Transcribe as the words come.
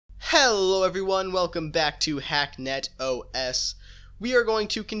Hello everyone, welcome back to HackNet OS. We are going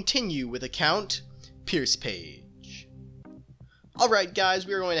to continue with account Piercepage. Alright guys,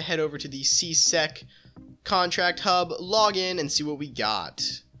 we are going to head over to the CSEC contract hub, log in, and see what we got.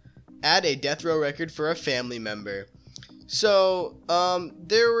 Add a death row record for a family member. So,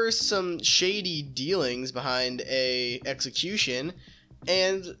 there were some shady dealings behind a execution,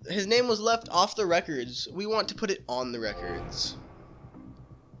 and his name was left off the records. We want to put it on the records.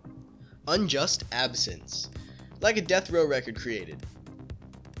 Unjust Absence, like a death row record created.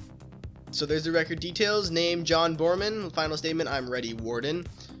 So there's the record details: name John Borman, final statement I'm ready warden.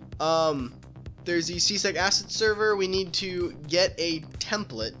 There's the CSEC asset server. We need to get a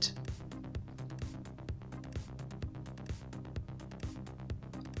template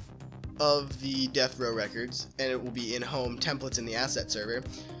of the death row records, and it will be in home templates in the asset server.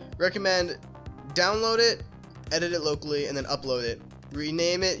 Recommend download it, edit it locally, and then upload it.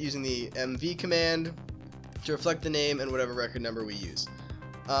 Rename it using the mv command to reflect the name and whatever record number we use.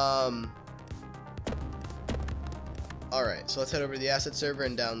 Alright, so let's head over to the asset server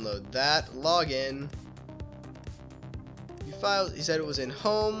and download that. Log in. You said it was in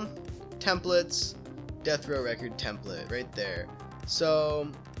home, templates, death row record template, right there.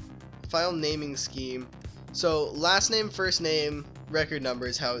 So, file naming scheme. So, last name, first name, record number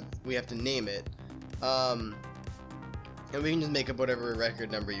is how we have to name it. And we can just make up whatever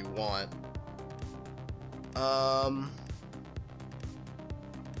record number you want.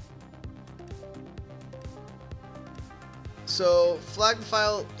 So flag the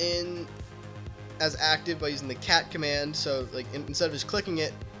file in as active by using the cat command. So like instead of just clicking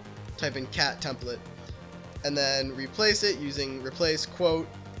it, type in cat template, and then replace it using replace quote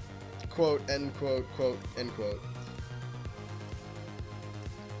end quote end quote.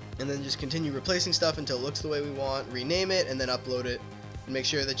 And then just continue replacing stuff until it looks the way we want, rename it, and then upload it, and make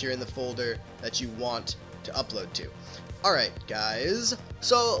sure that you're in the folder that you want to upload to. Alright guys,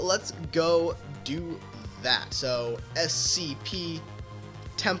 so let's go do that. So SCP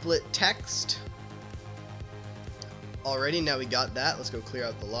template text. Alrighty, now we got that. Let's go clear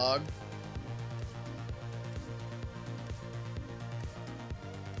out the log.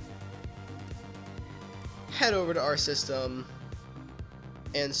 Head over to our system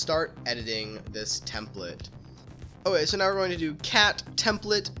and start editing this template. Okay, so now we're going to do cat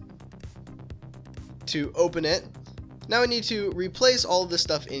template to open it. Now we need to replace all of this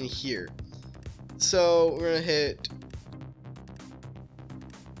stuff in here. So we're gonna hit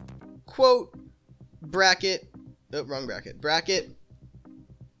quote bracket, oh, wrong bracket, bracket,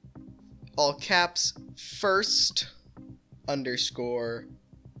 all caps, first underscore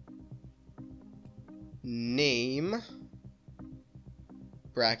name,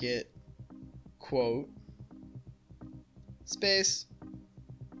 bracket, quote, space.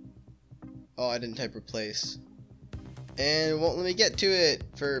 Oh, I didn't type replace. And it won't let me get to it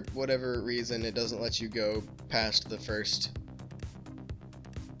for whatever reason. It doesn't let you go past the first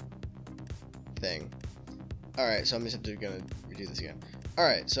thing. Alright, so I'm just gonna redo this again.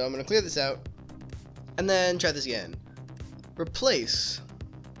 Alright, so I'm gonna clear this out and then try this again. Replace,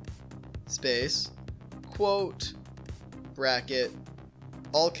 space, quote, bracket,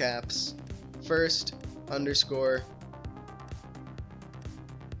 all caps, first underscore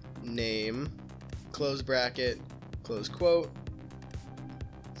name, close bracket, close quote,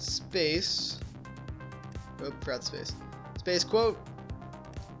 space, oh, forgot space, space, quote,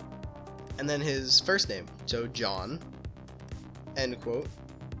 and then his first name, so John, end quote,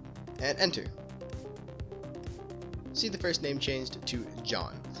 and enter. See, the first name changed to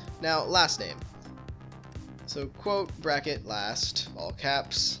John. Now, last name. So quote, bracket, last, all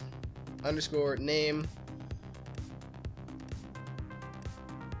caps, underscore, name,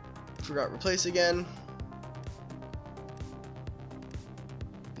 forgot replace again,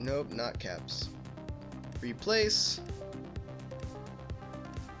 nope, not caps, replace,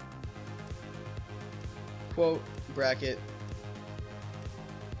 quote, bracket,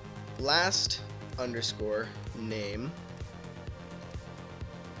 last, underscore, name,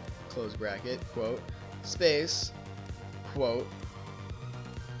 close bracket, quote, space, quote,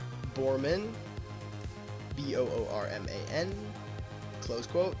 Borman, B-O-O-R-M-A-N, close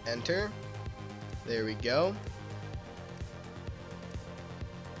quote, enter. There we go.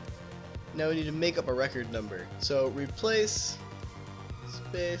 Now we need to make up a record number. So replace,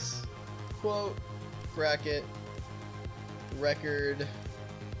 space, quote, bracket, record,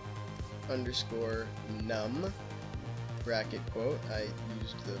 underscore, num, bracket, quote. I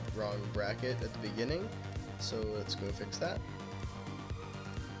used the wrong bracket at the beginning, so let's go fix that.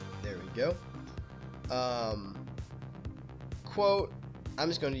 There we go. Quote, I'm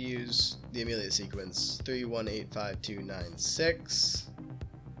just going to use the Amelia sequence 31852996.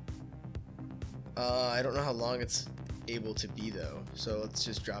 I don't know how long it's able to be though, so let's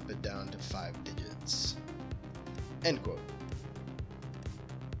just drop it down to 5 digits. End quote.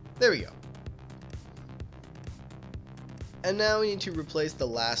 There we go. And now we need to replace the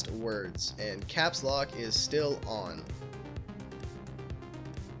last words, and caps lock is still on.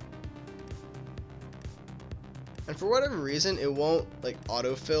 And for whatever reason, it won't like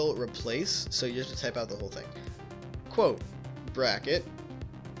autofill replace, so you just have to type out the whole thing. Quote, bracket,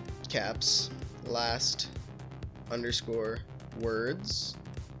 caps, last, underscore, words,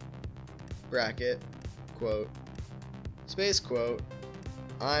 bracket, quote, space quote,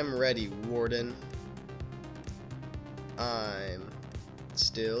 I'm ready, Warden. I'm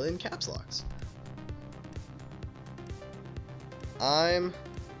still in caps locks. I'm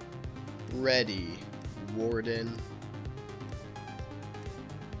ready, Warden.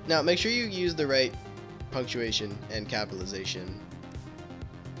 Now make sure you use the right punctuation and capitalization.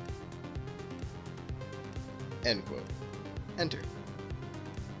 End quote. Enter.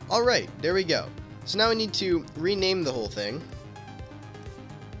 Alright, there we go. So now we need to rename the whole thing.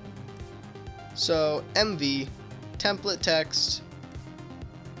 So MV template text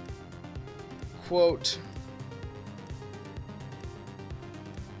quote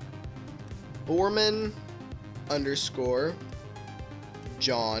Borman underscore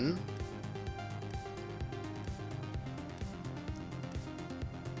John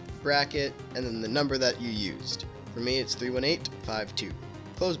bracket and then the number that you used. For me it's 31852.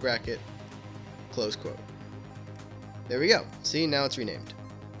 Close bracket, close quote. There we go. See, now it's renamed.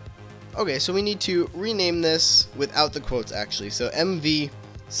 Okay, so we need to rename this without the quotes actually. So MV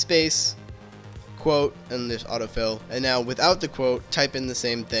space quote and there's autofill, and now without the quote type in the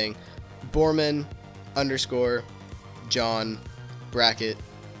same thing. Borman underscore John bracket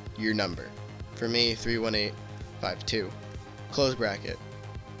your number. For me 31852. Close bracket.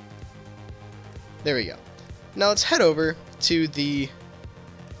 There we go. Now let's head over to the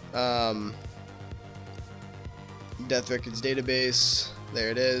Death Records database. There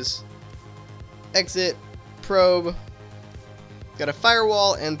it is. Exit, probe, got a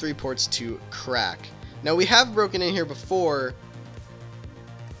firewall and 3 ports to crack. Now we have broken in here before,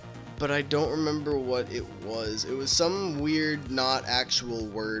 but I don't remember what it was. It was some weird not actual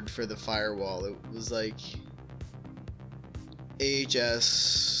word for the firewall. It was like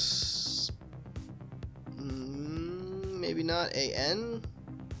AHS, maybe not AN?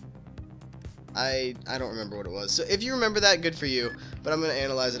 I don't remember what it was. So if you remember that, good for you. But I'm going to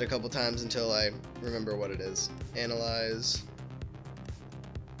analyze it a couple times until I remember what it is. Analyze.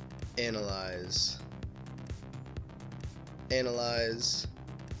 Analyze. Analyze.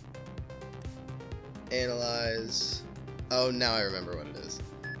 Analyze. Oh, now I remember what it is.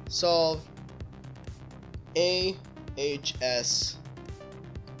 Solve. AHS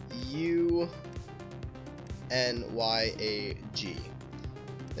UNYAG.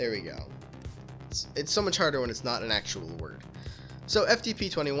 There we go. It's so much harder when it's not an actual word. So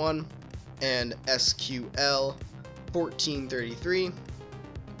FTP21 and SQL 1433.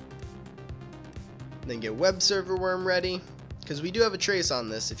 Then get web server worm ready, because we do have a trace on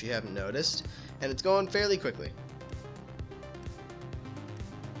this if you haven't noticed, and it's going fairly quickly.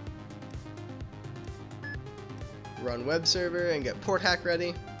 Run web server and get port hack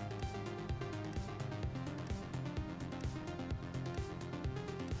ready.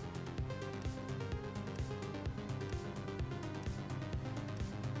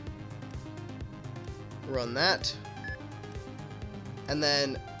 Run that, and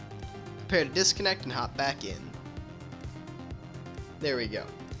then prepare to disconnect and hop back in. There we go.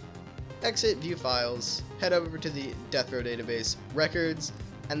 Exit, view files, head over to the Death Row database records,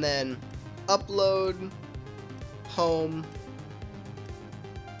 and then upload home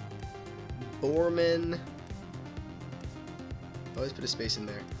Borman. Always put a space in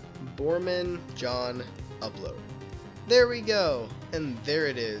there. Borman John upload. There we go, and there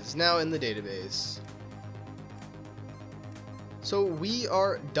it is, now in the database. So we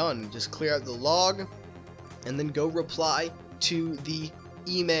are done. Just clear out the log and then go reply to the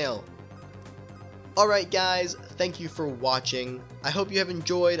email. Alright guys, thank you for watching. I hope you have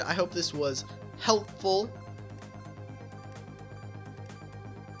enjoyed. I hope this was helpful.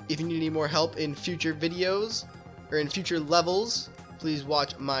 If you need any more help in future videos or in future levels, please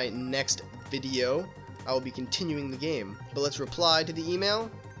watch my next video. I will be continuing the game. But let's reply to the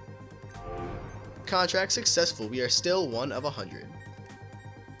email. Contract successful. We are still 1 of 100.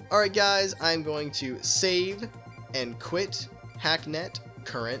 Alright guys, I'm going to save and quit HackNet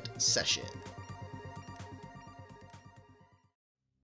current session.